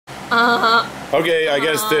Okay, I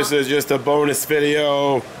guess this is just a bonus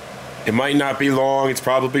video. It might not be long. It's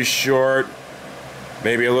probably short.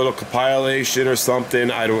 Maybe a little compilation or something.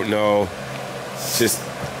 I don't know. It's just,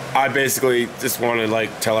 I basically just want to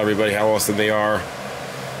like tell everybody how awesome they are.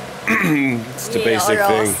 It's the basic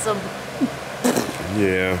thing. Awesome.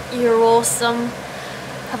 Yeah. You're awesome.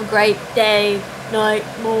 Have a great day, night,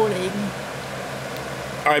 morning.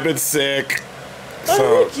 I've been sick. I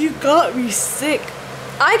So. think you got me sick.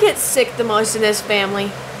 I get sick the most in this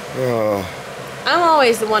family. I'm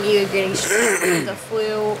always the one either getting sick, the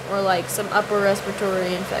flu or like some upper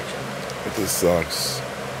respiratory infection. This sucks.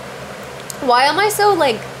 Why am I so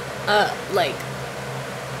like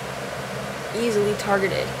easily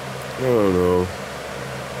targeted? I don't know.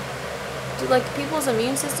 Do like people's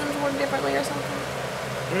immune systems work differently or something?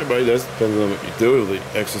 Everybody does. Depends on what you do. Like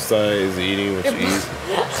exercise, eating, what you eat.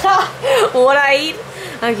 What I eat?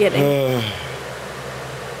 I'm kidding.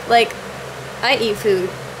 Like, I eat food,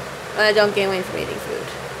 but I don't gain weight from eating food.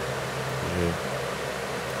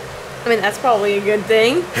 I mean, that's probably a good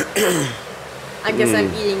thing. I guess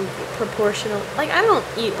I'm eating proportional. Like, I don't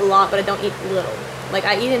eat a lot, but I don't eat little. Like,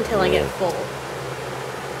 I eat until I get full.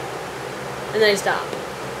 And then I stop.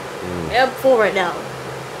 Yeah, I'm full right now.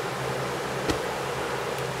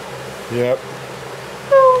 Yep.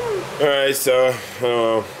 Alright, so, I don't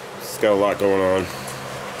know. Just got a lot going on.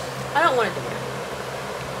 I don't want to do it.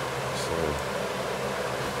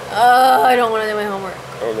 So, I don't want to do my homework.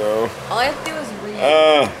 oh no. All I have to do is read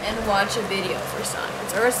and watch a video for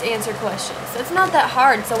science or answer questions. It's not that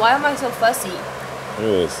hard, so why am I so fussy? Look at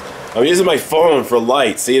this. I'm using my phone for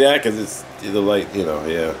light. See that? Because it's the light, you know,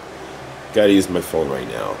 yeah. Gotta use my phone right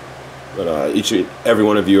now. But each and every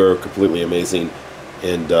one of you are completely amazing.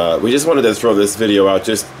 And we just wanted to throw this video out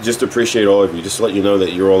just to appreciate all of you. Just to let you know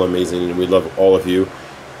that you're all amazing and we love all of you.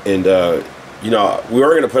 And, you know, we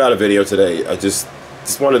were going to put out a video today. I just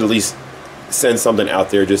wanted to at least send something out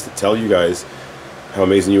there just to tell you guys how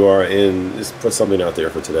amazing you are and just put something out there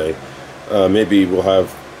for today. Maybe we'll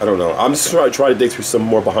have, I don't know. I'm just trying to dig through some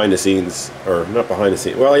more behind the scenes, or not behind the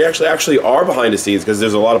scenes. Well, you actually are behind the scenes because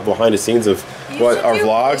there's a lot of behind the scenes of what our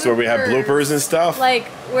vlogs where we have bloopers and stuff. Like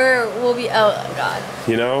where we'll be. Oh God.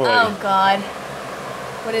 You know. Like, oh God.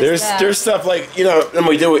 What is that? There's stuff like, you know, when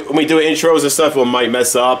we do intros and stuff, we might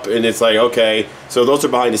mess up, and it's like, okay, so those are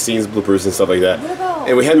behind the scenes bloopers and stuff like that. What about?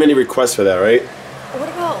 And we had many requests for that, right? What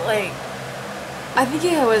about like? I think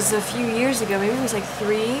it was a few years ago. Maybe it was like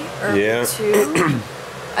 3 or 2.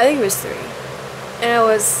 I think it was 3. And I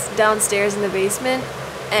was downstairs in the basement,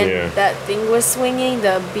 and that thing was swinging,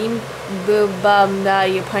 the the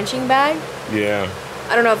punching bag. Yeah.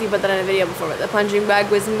 I don't know if you put that in a video before, but the punching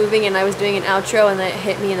bag was moving, and I was doing an outro, and then it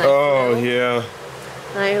hit me, and I flew. Yeah.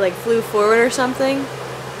 And I like flew forward or something.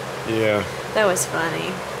 Yeah. That was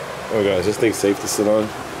funny. Oh god, is this thing safe to sit on?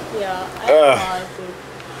 Yeah.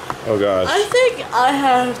 Oh gosh. I think I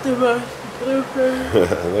have the most blooper.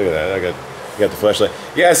 Look at that. I got the flashlight.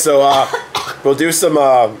 Yeah, so we'll do some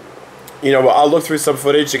you know, I'll look through some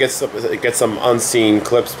footage to get some unseen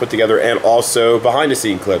clips put together and also behind the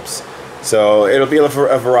scene clips. So it'll be a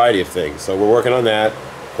variety of things. So we're working on that.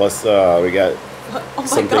 Plus we got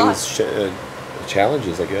some things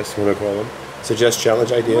challenges, I guess you want to call them. Suggest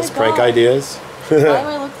challenge ideas, prank ideas. Why do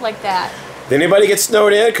I look like that? Did anybody get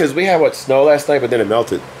snowed in? Because we had snow last night, but then it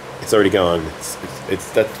melted. It's already gone.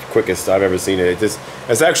 It's the quickest I've ever seen it.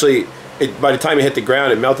 It's actually, by the time it hit the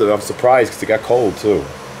ground, it melted. I'm surprised because it got cold too. It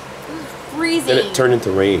was freezing. Then it turned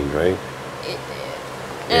into rain, right? It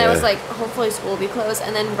did. And I was like, hopefully school will be closed.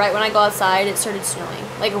 And then right when I go outside, it started snowing.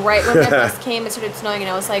 Like right when my bus came, it started snowing.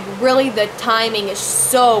 And I was like, really, the timing is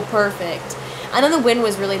so perfect. And then the wind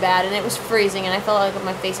was really bad, and it was freezing, and I felt like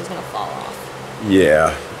my face was gonna fall off.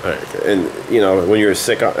 Yeah. And you know, when you're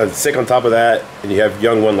sick on top of that, and you have a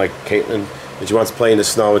young one like Caitlin that she wants to play in the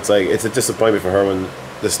snow, it's like it's a disappointment for her when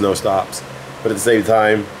the snow stops. But at the same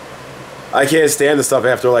time, I can't stand the stuff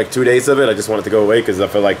after like 2 days of it. I just want it to go away because I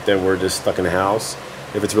feel like then we're just stuck in the house.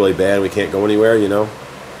 If it's really bad, we can't go anywhere, you know.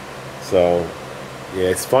 So yeah,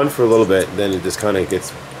 it's fun for a little bit, then it just kind of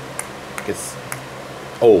gets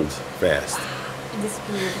old fast.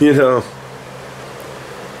 You know.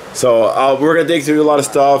 So we're gonna dig through a lot of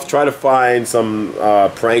stuff, try to find some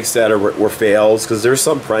pranks that were fails, because there's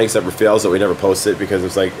some pranks that were fails that we never posted because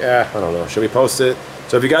it's like, I don't know, should we post it?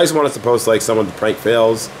 So if you guys want us to post like some of the prank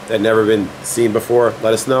fails that never been seen before,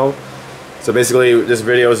 let us know. So basically, this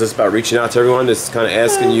video is just about reaching out to everyone, just kind of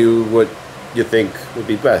asking you what you think would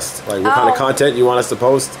be best, like what kind of content you want us to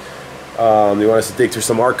post. You want us to dig through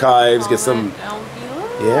some archives, get some.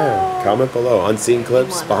 Yeah, comment below. Unseen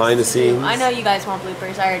clips, behind the scenes. I know you guys want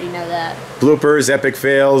bloopers. I already know that. Bloopers, epic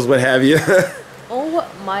fails, what have you. Oh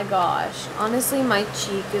my gosh. Honestly, my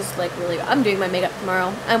cheek is like really... I'm doing my makeup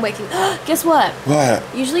tomorrow. I'm waking... Guess what? What?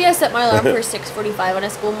 Usually I set my alarm for 6:45 on a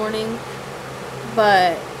school morning.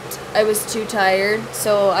 But I was too tired,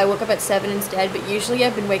 so I woke up at 7 instead. But usually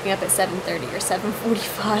I've been waking up at 7:30 or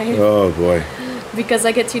 7:45. Oh boy. Because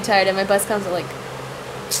I get too tired and my bus comes at like...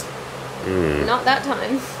 Not that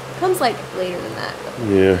time. It comes like later than that.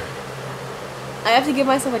 Yeah. I have to give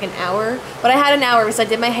myself like an hour. But I had an hour because I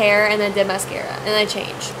did my hair and then did mascara. And then I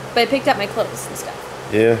changed. But I picked up my clothes and stuff.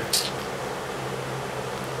 Yeah.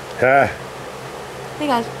 Ha. Hey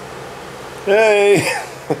guys. Hey.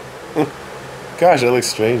 Gosh, that looks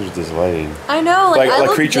strange with this lighting. I know, like I like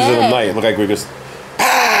look creatures dead. in the night. Look like we're just.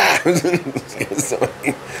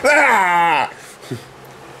 Ah!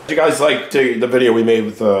 You guys liked the video we made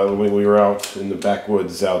with when we were out in the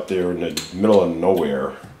backwoods out there in the middle of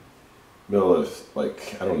nowhere, middle of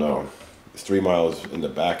like I don't know, it's 3 miles in the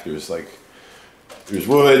back. There's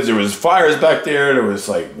woods, there was fires back there. There was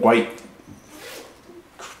like white.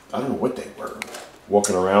 I don't know what they were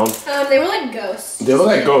walking around. They were like ghosts. They look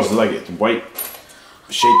like ghosts, like white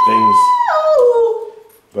shaped things.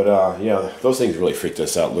 But yeah, those things really freaked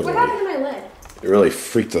us out. Literally. What happened to my leg? It really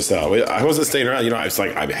freaked us out. I wasn't staying around. You know, I was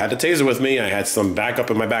like, I had the taser with me. I had some backup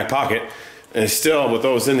in my back pocket, and still with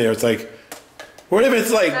those in there, it's like, what if it's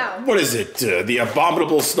like, what is it? The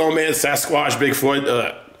abominable snowman, Sasquatch, Bigfoot.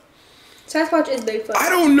 Sasquatch is Bigfoot. I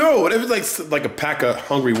don't know. What if it's like a pack of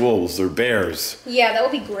hungry wolves or bears? Yeah, that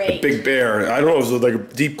would be great. A big bear. I don't know. It was like a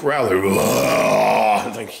deep growler.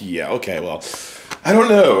 It's like, yeah, okay, well, I don't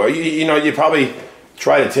know. You know, you probably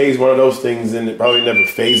try to tase one of those things and it probably never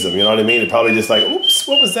phased them, you know what I mean? It probably just like, oops,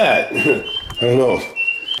 what was that? I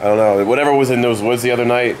don't know. Whatever was in those woods the other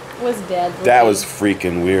night was dead. That was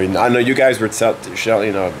freaking weird. I know you guys were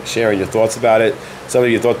sharing your thoughts about it. Some of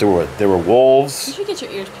you thought there were wolves. You should get your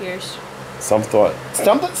ears pierced. Some of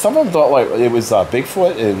them thought like it was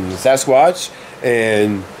Bigfoot and Sasquatch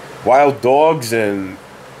and wild dogs, and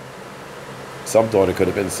some thought it could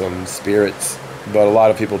have been some spirits. But a lot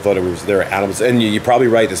of people thought there were animals, and you're probably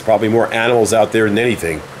right. There's probably more animals out there than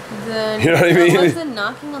anything. You know what I mean? What was the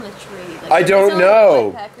knocking on the tree? Like, I don't know.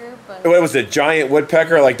 Like woodpecker, but... What was it? Giant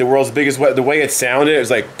woodpecker, like the world's biggest. The way it sounded, it was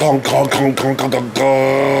like gong gong gong gong gong gong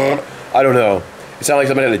gong. I don't know. It sounded like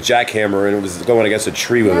somebody had a jackhammer and it was going against a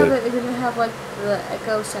tree with it. But it didn't have like the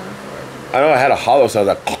echo sound for it. I don't know. I had a hollow sound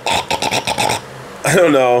like. I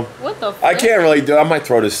don't know. What the fuck? I can't really do it. My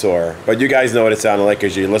throat is sore. But you guys know what it sounded like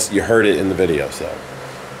because you heard it in the video, so.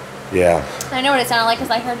 Yeah. I know what it sounded like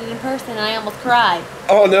because I heard it in person and I almost cried.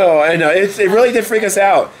 Oh, no. I know. It really did freak us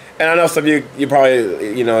out. And I know some of you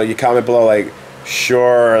probably, you comment below like,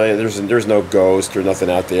 sure, there's no ghost or nothing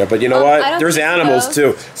out there. But you know what? There's animals,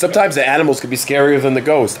 too. Sometimes the animals could be scarier than the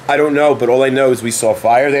ghost. I don't know. But all I know is we saw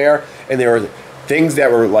fire there. And there were things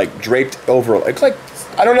that were like draped over. It's like,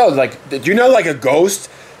 I don't know, like, do you know like a ghost,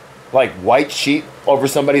 like white sheet over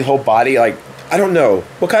somebody's whole body? Like, I don't know.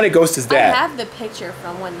 What kind of ghost is that? I have the picture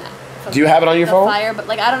from when that. Do you have it on your phone? Fire, but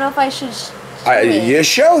like, I don't know if I should. You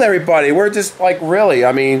show everybody. We're just like, really.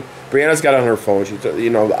 I mean, Brianna's got it on her phone. She,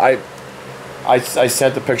 I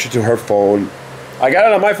sent the picture to her phone. I got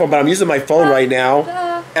it on my phone, but I'm using my phone right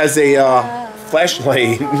now as a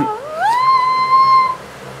flashlight.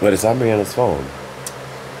 But it's on Brianna's phone.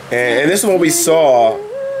 And this is what we saw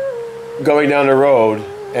going down the road,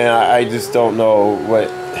 and I just don't know what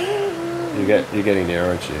you're getting there,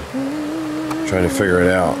 aren't you? Trying to figure it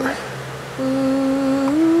out.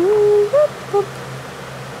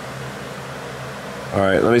 All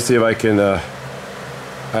right, let me see if I can.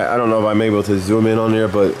 I don't know if I'm able to zoom in on there,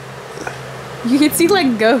 but you can see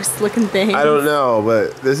like ghost-looking things. I don't know,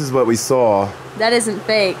 but this is what we saw. That isn't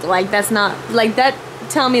fake. Like that's not like that.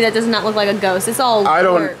 Tell me that does not look like a ghost. It's all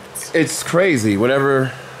worked. It's crazy.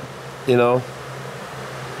 Whenever,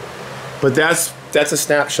 But that's a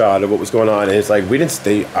snapshot of what was going on. And it's like we didn't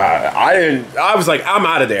stay. I was like, I'm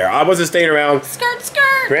out of there. I wasn't staying around. Skirt,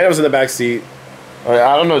 skirt. Brandon was in the back seat.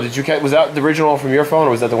 I don't know. Did you catch? Was that the original from your phone,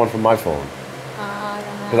 or was that the one from my phone? I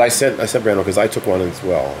don't know. Because I sent Brandon because I took one as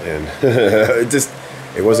well, and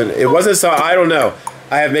it wasn't so. I don't know.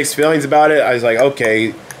 I have mixed feelings about it. I was like,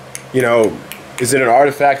 okay, is it an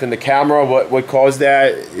artifact in the camera? What caused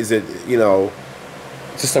that? Is it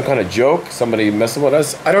just some kind of joke? Somebody messing with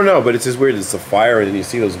us? I don't know, but it's just weird. It's a fire, and you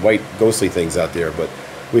see those white ghostly things out there. But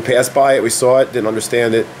we passed by it, we saw it, didn't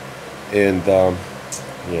understand it, and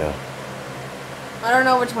yeah. I don't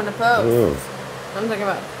know which one to post. I'm talking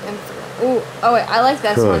about Instagram. Oh wait, I like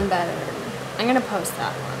this one better. I'm gonna post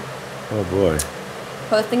that one. Oh boy.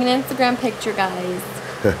 Posting an Instagram picture, guys.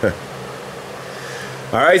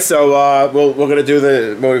 All right, so we're gonna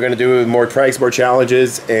do more pranks, more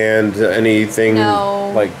challenges, and anything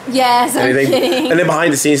like yes, anything, I'm kidding. and then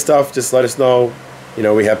behind the scenes stuff. Just let us know. You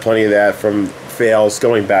know, we have plenty of that from fails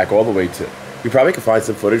going back all the way to. We probably could find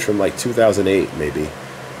some footage from like 2008, maybe.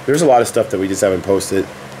 There's a lot of stuff that we just haven't posted,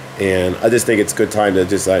 and I just think it's a good time to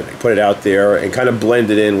just like put it out there and kind of blend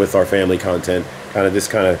it in with our family content. Kind of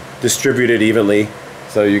distribute it evenly,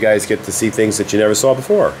 so you guys get to see things that you never saw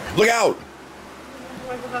before. Look out!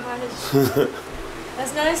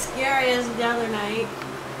 That's not as scary as the other night.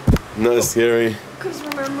 Not as scary. Because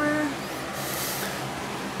remember,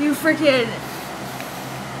 you freaking.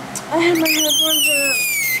 I had my headphones in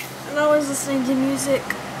and I was listening to music,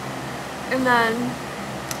 and then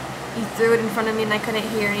you threw it in front of me and I couldn't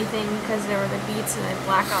hear anything because there were the beats and I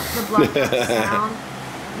blocked out the sound.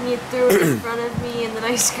 And you threw it in front of me and then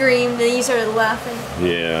I screamed and you started laughing.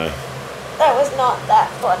 Yeah. That was not that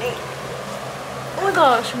funny. Oh my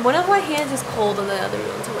gosh, one of my hands is cold and the other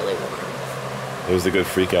one's really warm. It was a good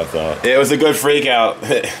freak out though. It was a good freak out.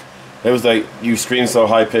 It was like you screamed so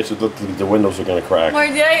high pitched it looked like the windows were gonna crack.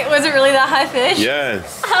 Was it really that high pitched?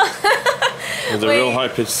 Yes. It was a real high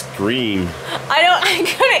pitched scream. I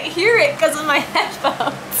couldn't hear it because of my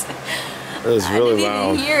headphones. It was really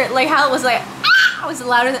loud. I didn't hear it. Like how it was like, ah! Was it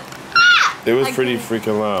louder than ah! It was pretty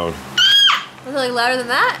freaking loud. Was it like louder than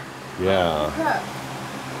that? Yeah.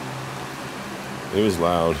 It was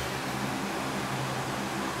loud.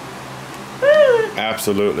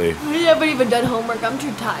 Absolutely. I haven't even done homework. I'm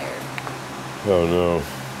too tired. Oh no.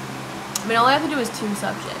 I mean, all I have to do is 2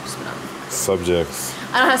 subjects. But Subjects.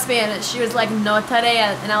 I don't have Spanish. She was like, no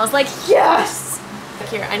tarea. And I was like, yes!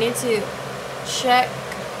 Here, I need to check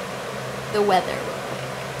the weather.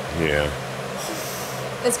 Yeah.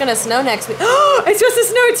 It's gonna snow next week. It's supposed to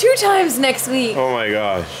snow 2 times next week. Oh my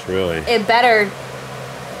gosh, really? It better.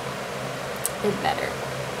 It better.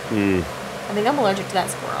 Hmm. I think I'm allergic to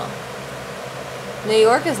that squirrel. New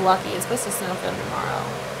York is lucky. It's supposed to snow for them tomorrow.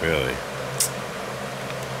 Really?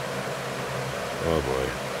 Oh boy.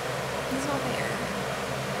 It's not there.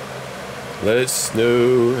 Let it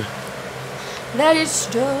snow. Let it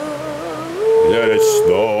snow. Let it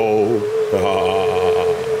snow.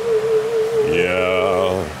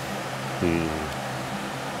 Yeah. Hmm.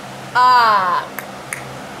 Ah.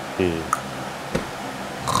 Hmm.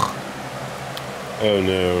 Oh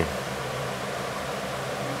no.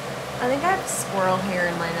 I think I have squirrel hair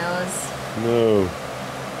in my nose. No.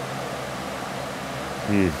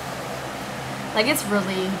 Hmm. Like it's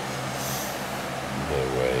really. No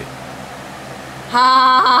way.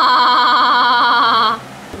 Ha!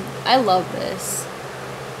 I love this.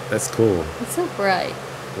 That's cool. It's so bright.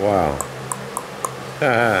 Wow.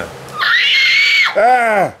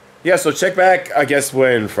 Yeah, so check back, I guess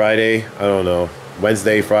when? Friday? I don't know.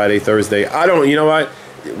 Wednesday, Friday, Thursday. I don't know. You know what?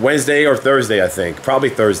 Wednesday or Thursday, I think. Probably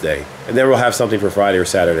Thursday. And then we'll have something for Friday or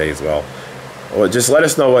Saturday as well. Well, just let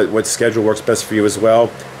us know what schedule works best for you as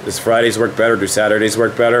well. Does Fridays work better? Do Saturdays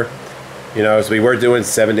work better? You know, so we were doing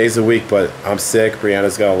 7 days a week, but I'm sick.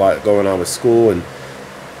 Brianna's got a lot going on with school, and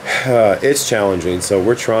it's challenging. So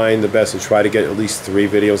we're trying the best to try to get at least 3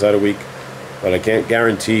 videos out a week. But I can't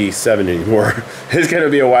guarantee 7 anymore. It's going to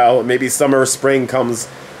be a while. Maybe summer or spring comes.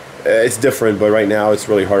 It's different, but right now it's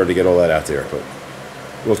really harder to get all that out there. But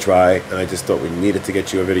we'll try. And I just thought we needed to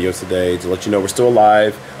get you a video today to let you know we're still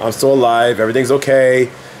alive. I'm still alive. Everything's okay.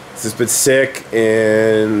 Just been sick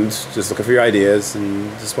and just looking for your ideas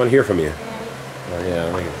and just want to hear from you.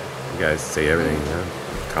 Yeah, you guys say everything.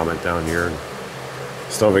 Comment down here.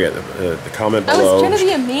 Just don't forget the comment below. I was trying to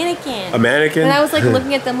be a mannequin. A mannequin? And I was like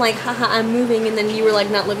looking at them like, haha, I'm moving. And then you were like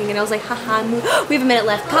not looking. And I was like, haha, I'm moving. We have a minute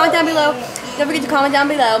left. Comment down below. Don't forget to comment down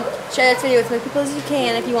below. Share this video with as many people as you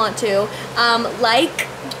can if you want to. Like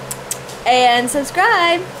and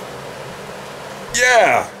subscribe.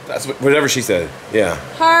 Yeah! That's whatever she said. Yeah.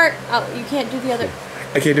 Heart. Oh, you can't do the other.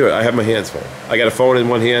 I can't do it. I have my hands full. I got a phone in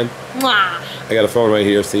one hand. Mwah. I got a phone right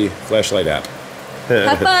here. See? Flashlight app.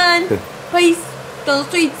 Have fun. Peace. Go to the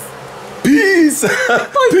streets. Peace!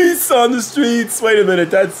 Peace on the streets. Wait a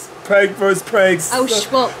minute. That's prank versus pranks. Oh,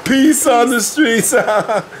 well. Peace on the streets.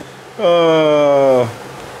 Oh.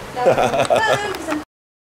 That was fun, 'cause I'm